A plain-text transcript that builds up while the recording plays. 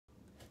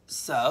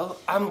So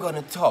I'm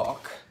gonna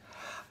talk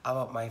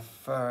about my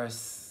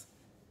first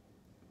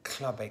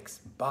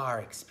bar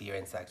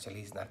experience.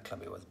 Actually, it's not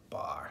club, it was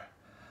bar.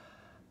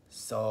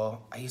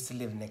 So I used to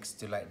live next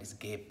to like this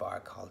gay bar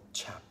called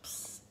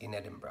Chaps in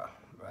Edinburgh,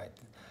 right?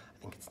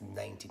 I think it's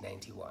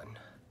 1991.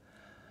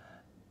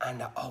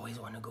 And I always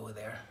want to go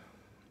there,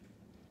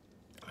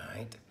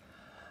 right?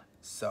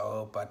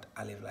 So, but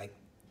I live like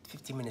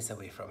 50 minutes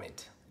away from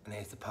it. And I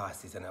used to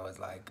pass this and I was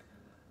like,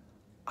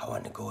 I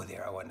want to go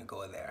there, I want to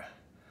go there.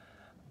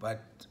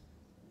 But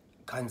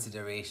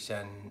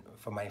consideration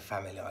for my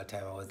family all the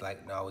time, I was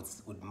like, no, it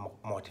would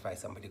mortify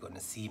somebody going to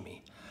see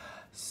me.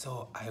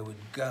 So I would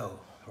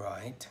go,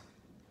 right?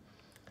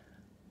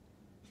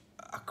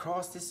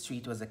 Across the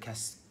street was a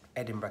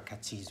Edinburgh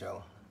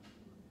Cathedral.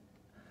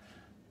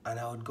 And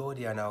I would go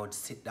there and I would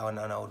sit down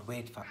and I would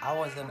wait for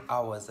hours and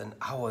hours and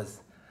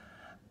hours.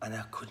 And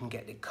I couldn't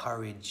get the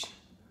courage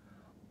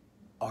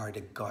or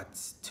the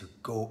guts to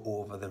go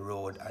over the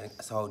road.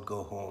 So I would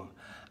go home.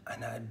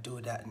 And I'd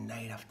do that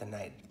night after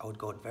night. I would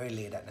go out very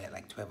late at night,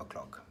 like 12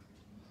 o'clock.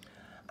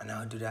 And I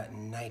would do that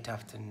night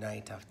after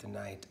night after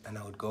night. And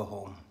I would go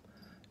home,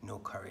 no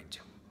courage,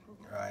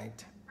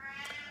 right?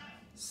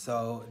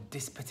 So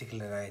this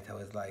particular night, I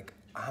was like,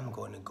 I'm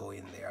going to go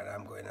in there. And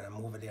I'm going and I'm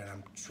over there and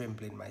I'm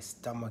trembling. My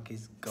stomach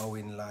is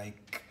going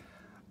like,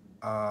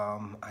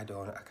 I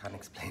can't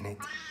explain it,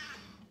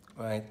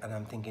 right? And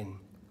I'm thinking,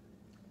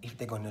 if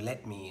they're going to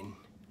let me in,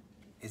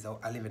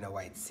 I live in a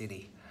white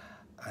city.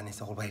 And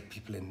it's all white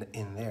people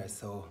in there,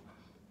 so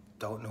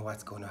don't know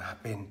what's going to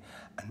happen.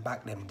 And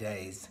back them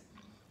days,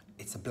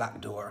 it's a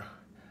black door,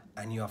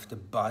 and you have to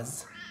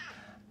buzz,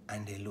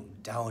 and they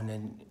look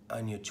down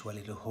on you through a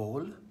little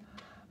hole,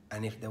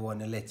 and if they want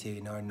to let you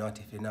in or not,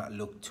 if you're not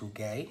look too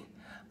gay.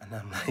 And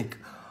I'm like,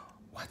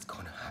 what's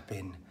going to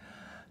happen?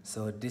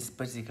 So this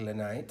particular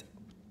night,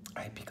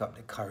 I pick up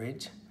the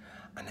courage,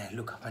 and I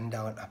look up and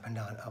down, up and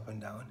down, up and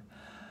down,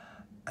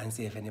 and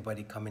see if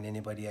anybody coming,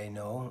 anybody I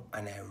know,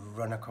 and I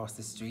run across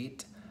the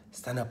street,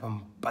 stand up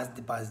and buzz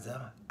the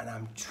buzzer, and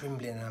I'm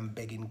trembling and I'm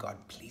begging God,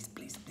 please,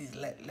 please, please,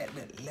 let me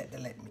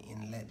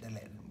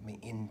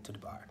into the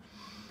bar.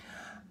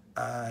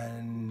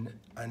 And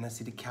I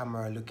see the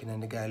camera looking,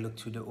 and the guy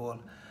looked through the hole,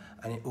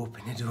 and he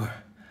opened the door,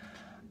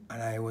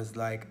 and I was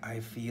like,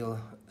 I feel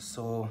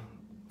something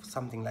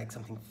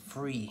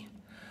free.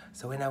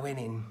 So when I went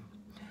in,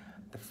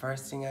 the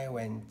first thing I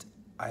went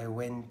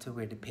to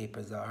where the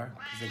papers are,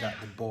 because they got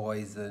the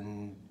boys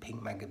and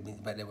pink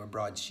magazines, but they were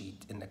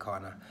broadsheet in the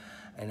corner.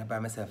 And I buy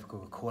myself a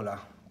Coca-Cola.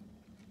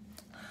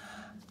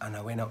 And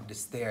I went up the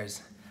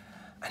stairs,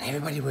 and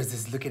everybody was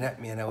just looking at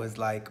me, and I was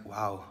like,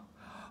 wow.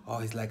 Oh,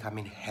 it's like I'm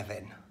in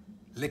heaven.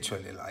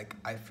 Literally, like,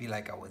 I feel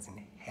like I was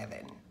in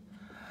heaven.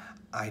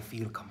 I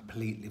feel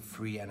completely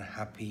free and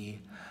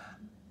happy.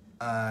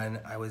 And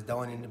I was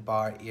down in the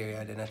bar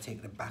area, then I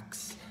take the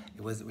backs.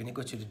 It was, when you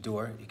go to the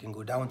door, you can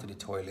go down to the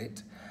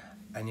toilet,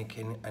 and you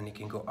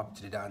can go up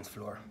to the dance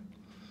floor.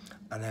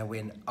 And I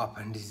went up,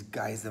 and these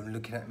guys are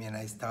looking at me, and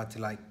I start to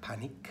like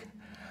panic.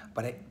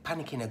 But I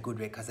panic in a good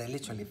way, because I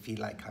literally feel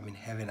like I'm in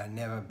heaven. I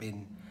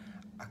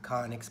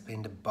can't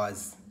explain the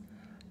buzz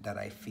that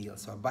I feel.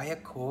 So I buy a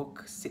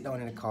Coke, sit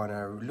down in the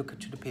corner, look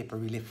through the paper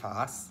really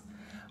fast,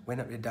 went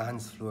up the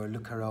dance floor,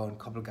 look around, a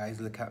couple guys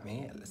look at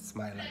me,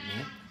 smile at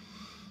me.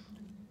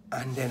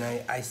 And then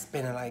I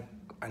spent like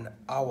an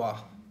hour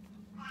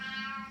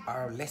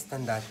or less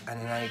than that, and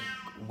then I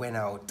went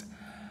out,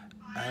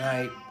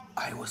 and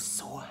I was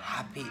so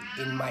happy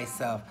in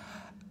myself.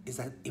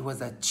 It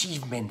was an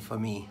achievement for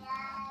me.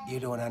 You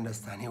don't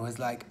understand. It was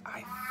like,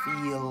 I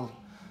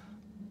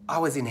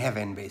was in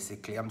heaven,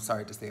 basically. I'm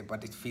sorry to say,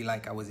 but it feel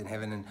like I was in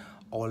heaven, and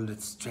all the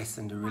stress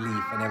and the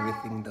relief and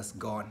everything just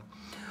gone.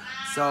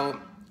 So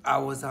I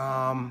was,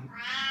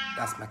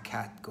 that's my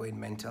cat going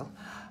mental.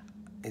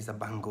 It's a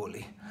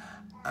Bengali.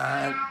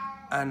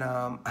 And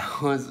I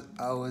was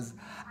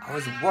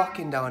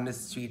walking down the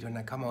street when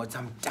I come out. So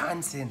I'm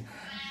dancing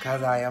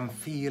because I am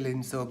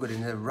feeling so good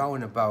in the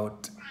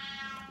roundabout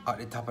at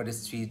the top of the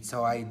street.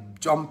 So I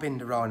jump in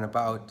the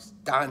roundabout,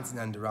 dancing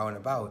on the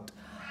roundabout.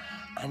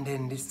 And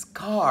then this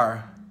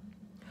car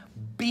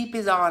beep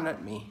is on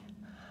at me.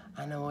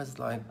 And I was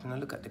like, when I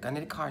look at the car, and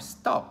the car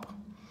stop.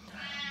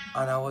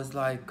 And I was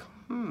like,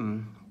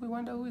 we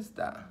wonder who is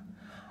that?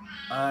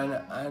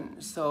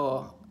 And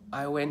so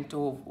I went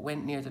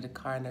near to the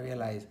car, and I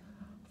realized,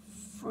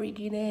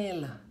 freaking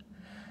hell.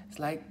 It's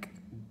like,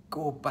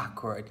 go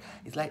backward.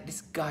 It's like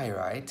this guy,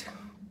 right?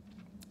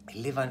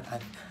 He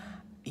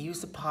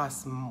used to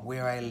pass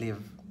where I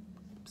live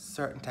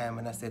certain time,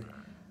 and I said,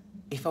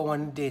 if I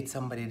want to date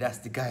somebody, that's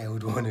the guy I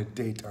would want to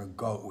date or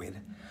go out with.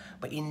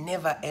 But he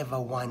never ever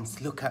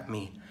once looked at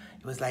me.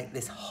 It was like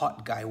this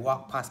hot guy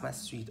walk past my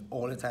street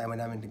all the time when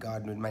I'm in the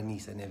garden with my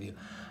niece and nephew,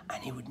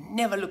 and he would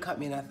never look at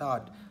me, and I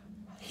thought,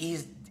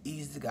 he's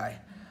the guy.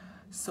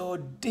 So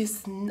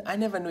I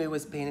never knew he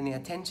was paying any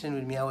attention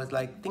with me. I was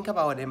like, think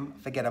about him,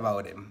 forget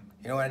about him.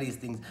 You know, one of these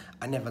things,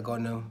 I never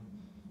gonna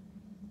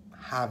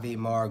have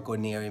him or go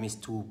near him. He's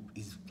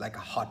like a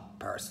hot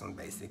person,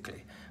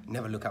 basically.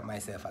 Never look at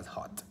myself as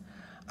hot.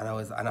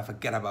 and I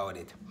forget about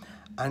it.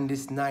 And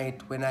this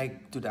night, when I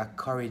do that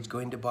courage, go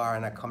in the bar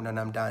and I come down,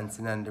 I'm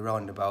dancing on the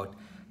roundabout,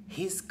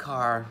 his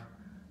car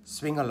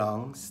swing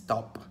along,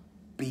 stop,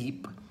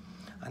 beep,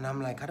 and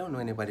I'm like, I don't know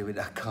anybody with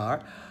that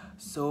car.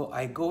 So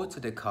I go to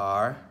the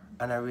car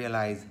and I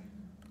realize,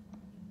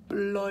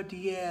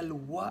 bloody hell,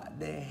 what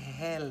the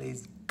hell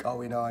is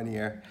going on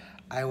here?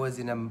 I was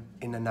in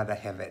another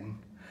heaven.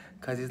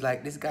 Cause it's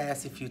like, this guy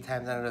asked a few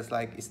times and I was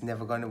like, it's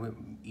never gonna,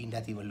 he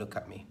not even look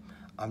at me.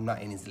 I'm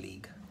not in his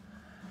league.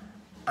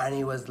 And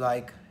he was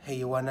like, hey,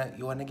 you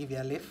wanna give you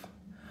a lift?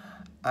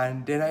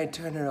 And then I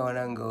turned around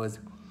and goes,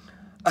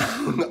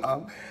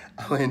 I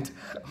went,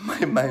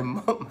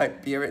 my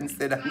parents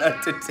said I'm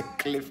not to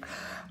take lift.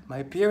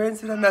 My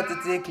parents said I'm not to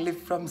take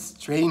lift from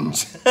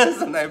strangers.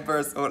 And I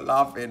burst out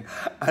laughing.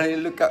 And he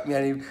looked at me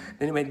and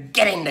then he went,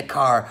 get in the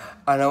car.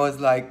 And I was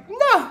like,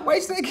 no, why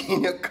should I get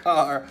in your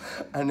car?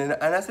 And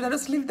I said, I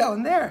just live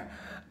down there.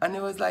 And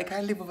he was like,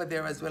 I live over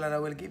there as well and I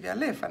will give you a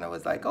lift. And I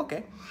was like,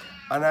 okay.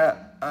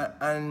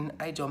 And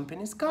I jump in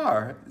his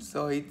car.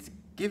 So it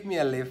give me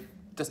a lift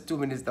just 2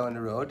 minutes down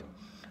the road.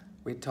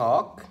 We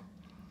talk.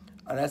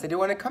 And I said, you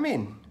want to come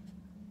in?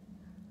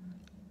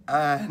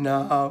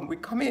 And we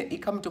come in. He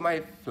come to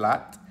my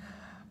flat.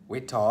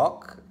 We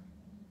talk.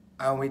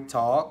 And we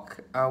talk.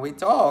 And we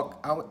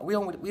talk. And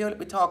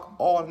we talk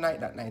all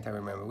night that night, I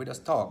remember. We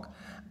just talk.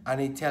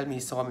 And he tell me he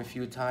saw me a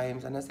few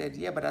times. And I said,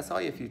 yeah, but I saw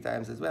you a few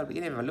times as well. But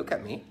you didn't even look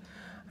at me.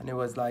 And he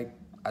was like,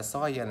 I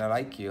saw you and I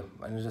like you.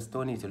 And I just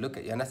don't need to look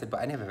at you. And I said,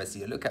 but I never ever see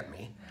you look at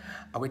me.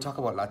 And we talk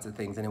about lots of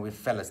things. And then we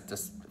just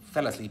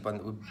fell asleep.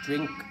 And we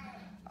drink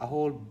a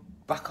whole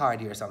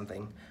Bacardi or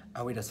something.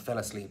 And we just fell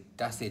asleep.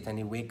 That's it. And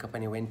he wake up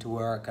and he went to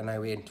work. And I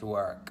went to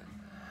work.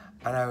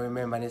 And I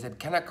remember, and he said,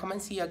 can I come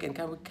and see you again?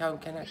 Can I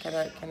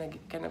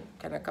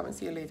come and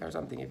see you later or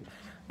something? And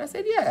I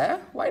said, yeah,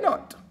 why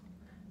not?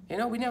 You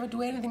know, we never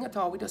do anything at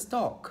all. We just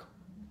talk.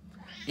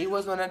 He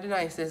was one of the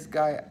nicest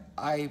guy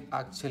I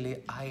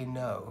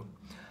know.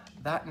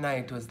 That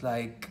night was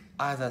like,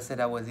 as I said,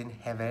 I was in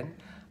heaven.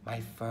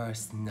 My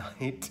first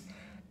night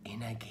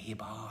in a gay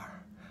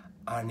bar.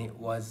 And it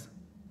was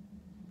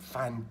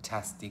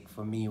fantastic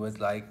for me. It was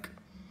like,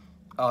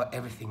 oh,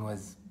 everything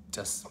was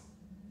just,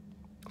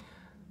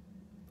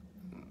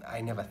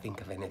 I never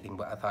think of anything,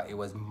 but I thought it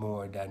was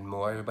more than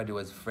more. Everybody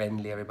was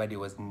friendly, everybody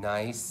was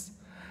nice,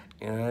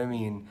 you know what I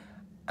mean?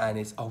 And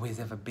it's always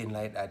ever been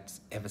like that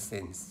ever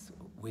since,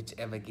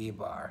 whichever gay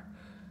bar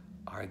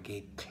or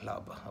gay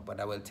club. But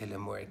I will tell you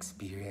more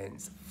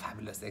experience,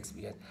 fabulous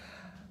experience.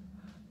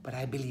 But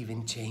I believe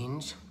in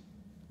change,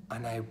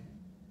 and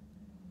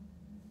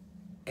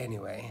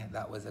anyway,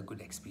 that was a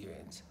good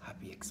experience,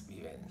 happy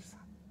experience,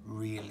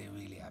 really,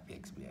 really happy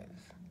experience.